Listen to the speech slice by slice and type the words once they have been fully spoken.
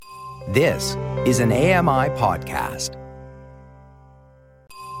This is an AMI podcast.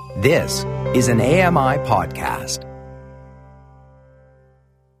 This is an AMI podcast.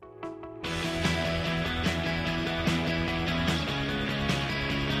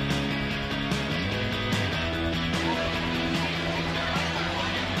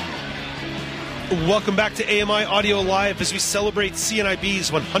 Welcome back to AMI Audio Live as we celebrate CNIB's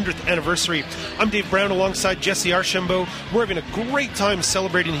 100th anniversary. I'm Dave Brown alongside Jesse Archambault. We're having a great time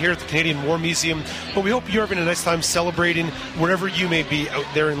celebrating here at the Canadian War Museum, but we hope you're having a nice time celebrating wherever you may be out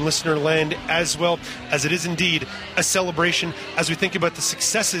there in listener land, as well as it is indeed a celebration as we think about the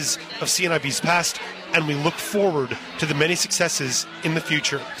successes of CNIB's past and we look forward to the many successes in the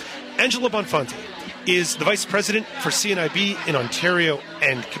future. Angela Bonfanti is the Vice President for CNIB in Ontario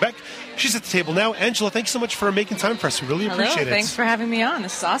and Quebec. She's at the table now. Angela, thanks so much for making time for us. We really appreciate it. Thanks for having me on.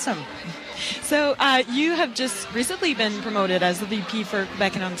 This is awesome. So you have just recently been promoted as the VP for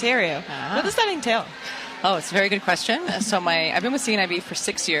Quebec and Ontario. What does that entail? Oh, it's a very good question. So I've been with CNIB for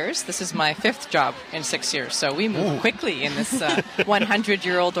 6 years. This is my 5th job in 6 years. So we move quickly in this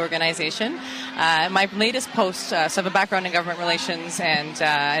 100-year-old organization. My latest post, so I have a background in government relations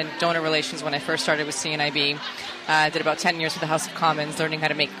and donor relations when I first started with CNIB. I did about 10 years with the House of Commons, learning how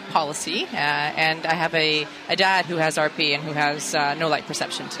to make policy. And I have a dad who has RP and who has no light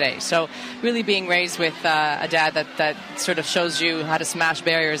perception today. So really being raised with a dad that sort of shows you how to smash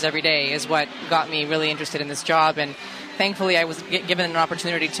barriers every day is what got me really interested in this job. And thankfully, I was given an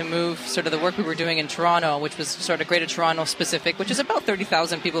opportunity to move sort of the work we were doing in Toronto, which was sort of Greater Toronto specific, which is about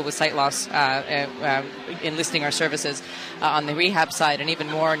 30,000 people with sight loss enlisting our services on the rehab side and even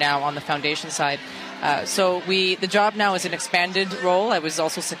more now on the foundation side. So the job now is an expanded role. I was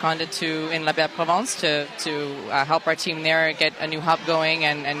also seconded in La Belle Provence to help our team there get a new hub going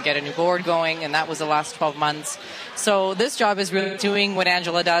and get a new board going, and that was the last 12 months. So this job is really doing what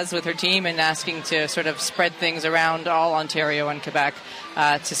Angela does with her team and asking to sort of spread things around all Ontario and Quebec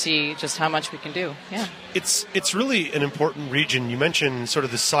to see just how much we can do. Yeah. It's really an important region. You mentioned sort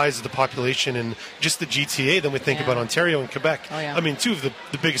of the size of the population and just the GTA. Then we think about Ontario and Quebec. Oh, yeah. I mean, two of the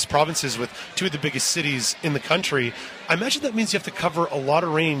biggest provinces with two of the biggest cities in the country. I imagine that means you have to cover a lot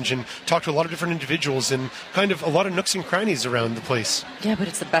of range and talk to a lot of different individuals and kind of a lot of nooks and crannies around the place. Yeah, but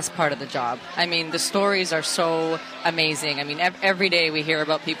it's the best part of the job. I mean, the stories are so amazing. I mean, every day we hear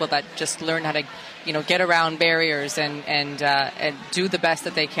about people that just learn how to, get around barriers and do the best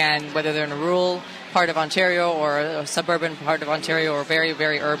that they can, whether they're in a rural part of Ontario or a suburban part of Ontario or very,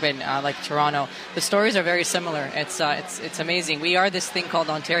 very urban like Toronto. The stories are very similar. It's amazing. We are this thing called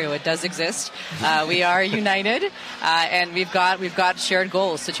Ontario. It does exist. We are united, and we've got shared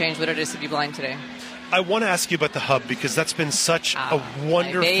goals to change what it is to be blind today. I want to ask you about the hub because that's been such a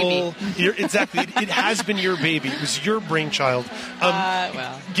wonderful... Exactly. It has been your baby. It was your brainchild.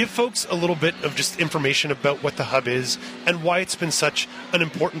 Give folks a little bit of just information about what the hub is and why it's been such an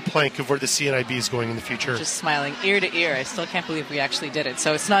important plank of where the CNIB is going in the future. Just smiling ear to ear. I still can't believe we actually did it.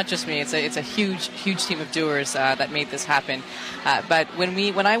 So it's not just me. It's a huge, huge team of doers that made this happen. But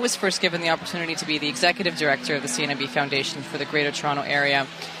when I was first given the opportunity to be the executive director of the CNIB Foundation for the Greater Toronto Area,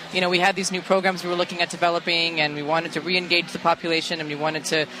 we had these new programs we were looking at developing, and we wanted to re-engage the population, and we wanted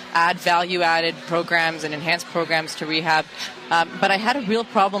to add value-added programs and enhance programs to rehab. But I had a real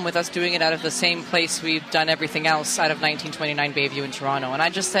problem with us doing it out of the same place we've done everything else, out of 1929 Bayview in Toronto. And I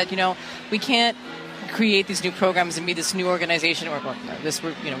just said, we can't create these new programs and be this new organization or this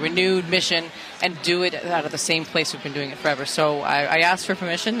renewed mission and do it out of the same place we've been doing it forever. So I asked for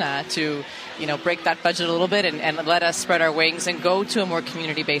permission to break that budget a little bit and let us spread our wings and go to a more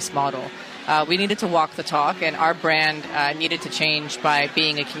community-based model. We needed to walk the talk, and our brand needed to change by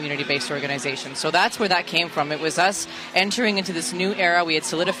being a community-based organization. So that's where that came from. It was us entering into this new era. We had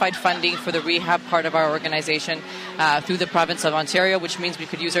solidified funding for the rehab part of our organization through the province of Ontario, which means we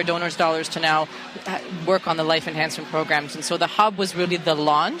could use our donors' dollars to now work on the life enhancement programs. And so the hub was really the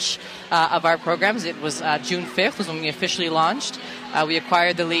launch of our programs. It was June 5th was when we officially launched. We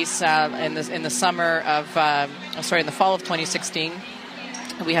acquired the lease in the fall of 2016.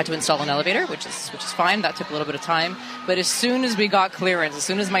 We had to install an elevator, which is fine. That took a little bit of time. But as soon as we got clearance, as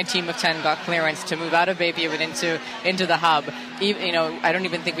soon as my team of 10 got clearance to move out of Bayview and into the hub, I don't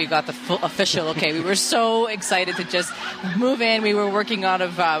even think we got the full official okay. We were so excited to just move in. We were working out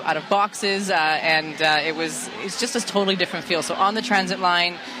of boxes, and it's just a totally different feel. So on the transit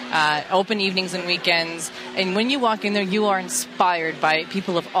line, open evenings and weekends, and when you walk in there, you are inspired by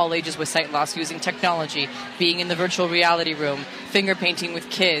people of all ages with sight loss using technology, being in the virtual reality room, finger painting with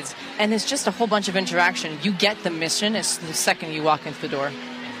kids, and it's just a whole bunch of interaction. You get the mission as the second you walk into the door.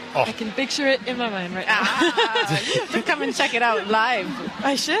 I can picture it in my mind right now. You have to come and check it out live.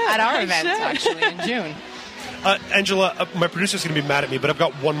 I should. At our event, actually, in June. Angela, my producer's going to be mad at me, but I've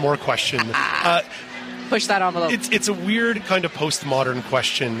got one more question. Push that envelope. It's a weird kind of postmodern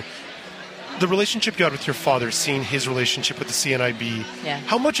question. The relationship you had with your father, seeing his relationship with the CNIB,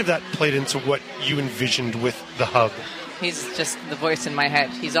 how much of that played into what you envisioned with the hub? He's just the voice in my head.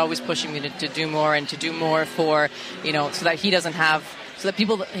 He's always pushing me to do more and to do more for, so that he doesn't have... So that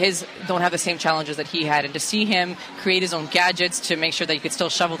people don't have the same challenges that he had, and to see him create his own gadgets to make sure that he could still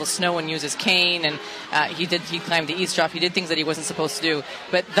shovel the snow and use his cane, and he climbed the eavesdrop. He did things that he wasn't supposed to do,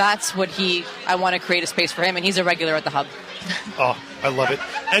 but that's what I want to create a space for him, and he's a regular at the hub. Oh, I love it.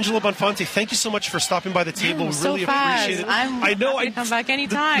 Angela Bonfanti, thank you so much for stopping by the table. We really appreciate it. I know I come back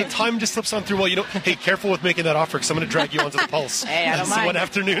anytime. The time just slips on through. Well, hey, careful with making that offer because I'm going to drag you onto the Pulse. Hey, I don't mind. One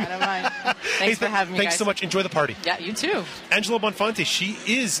afternoon. I don't mind. Thanks for having me, Thanks guys. so much. Enjoy the party. Yeah, you too. Angela Bonfanti, she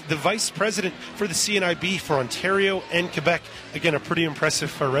is the Vice President for the CNIB for Ontario and Quebec. Again, a pretty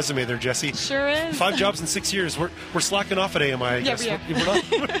impressive resume there, Jessie. Sure is. 5 jobs in 6 years. We're slacking off at AMI, I guess.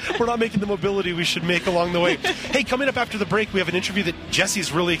 We're not making the mobility we should make along the way. Hey, coming up after the break, we have an interview that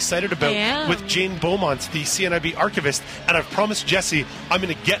Jessie's really excited about with Jane Beaumont, the CNIB archivist. And I've promised Jessie I'm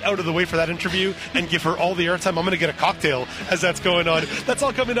going to get out of the way for that interview and give her all the airtime. I'm going to get a cocktail as that's going on. That's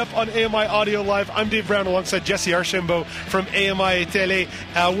all coming up on AMI Audio Live. I'm Dave Brown alongside Jessie Archambault from AMI Télé.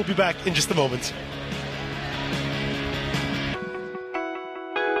 We'll be back in just a moment.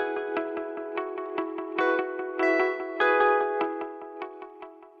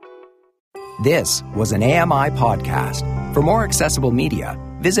 This was an AMI podcast. For more accessible media,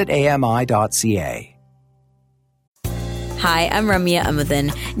 visit ami.ca. Hi, I'm Ramya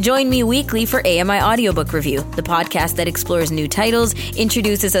Amudan. Join me weekly for AMI Audiobook Review, the podcast that explores new titles,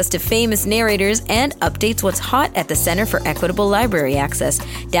 introduces us to famous narrators, and updates what's hot at the Center for Equitable Library Access.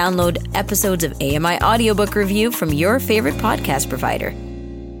 Download episodes of AMI Audiobook Review from your favorite podcast provider.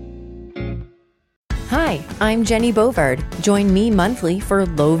 Hi, I'm Jenny Bovard. Join me monthly for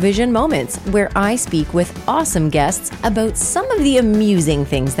Low Vision Moments, where I speak with awesome guests about some of the amusing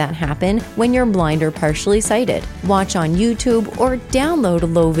things that happen when you're blind or partially sighted. Watch on YouTube or download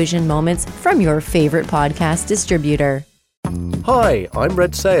Low Vision Moments from your favorite podcast distributor. Hi, I'm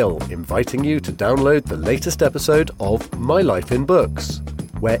Red Sail, inviting you to download the latest episode of My Life in Books,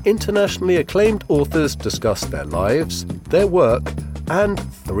 where internationally acclaimed authors discuss their lives, their work, and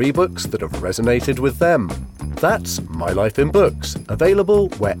 3 books that have resonated with them. That's My Life in Books, available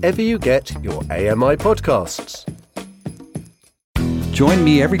wherever you get your AMI podcasts. Join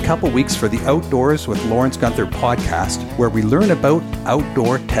me every couple weeks for the Outdoors with Lawrence Gunther podcast, where we learn about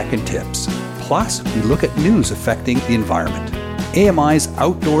outdoor tech and tips. Plus, we look at news affecting the environment. AMI's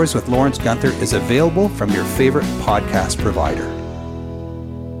Outdoors with Lawrence Gunther is available from your favorite podcast provider.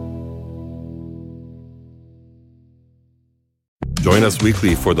 Join us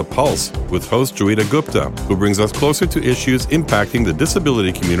weekly for The Pulse with host Joeita Gupta, who brings us closer to issues impacting the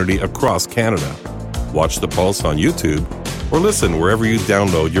disability community across Canada. Watch The Pulse on YouTube or listen wherever you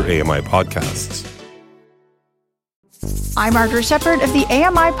download your AMI podcasts. I'm Margaret Shepard of the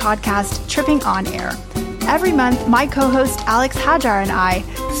AMI podcast Tripping on Air. Every month, my co-host Alex Hajar and I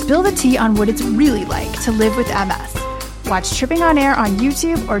spill the tea on what it's really like to live with MS. Watch Tripping on Air on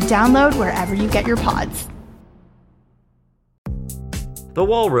YouTube or download wherever you get your pods. The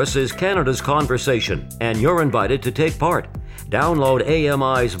Walrus is Canada's conversation, and you're invited to take part. Download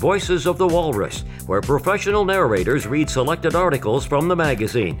AMI's Voices of the Walrus, where professional narrators read selected articles from the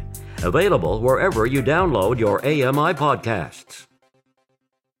magazine. Available wherever you download your AMI podcasts.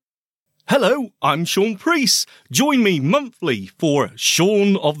 Hello, I'm Sean Priest. Join me monthly for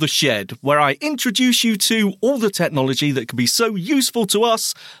Sean of the Shed, where I introduce you to all the technology that can be so useful to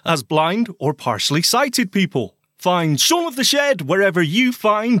us as blind or partially sighted people. Find Sean of the Shed wherever you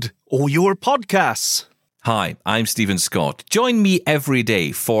find all your podcasts. Hi, I'm Stephen Scott. Join me every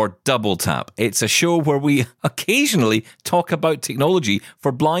day for Double Tap. It's a show where we occasionally talk about technology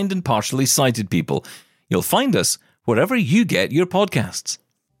for blind and partially sighted people. You'll find us wherever you get your podcasts.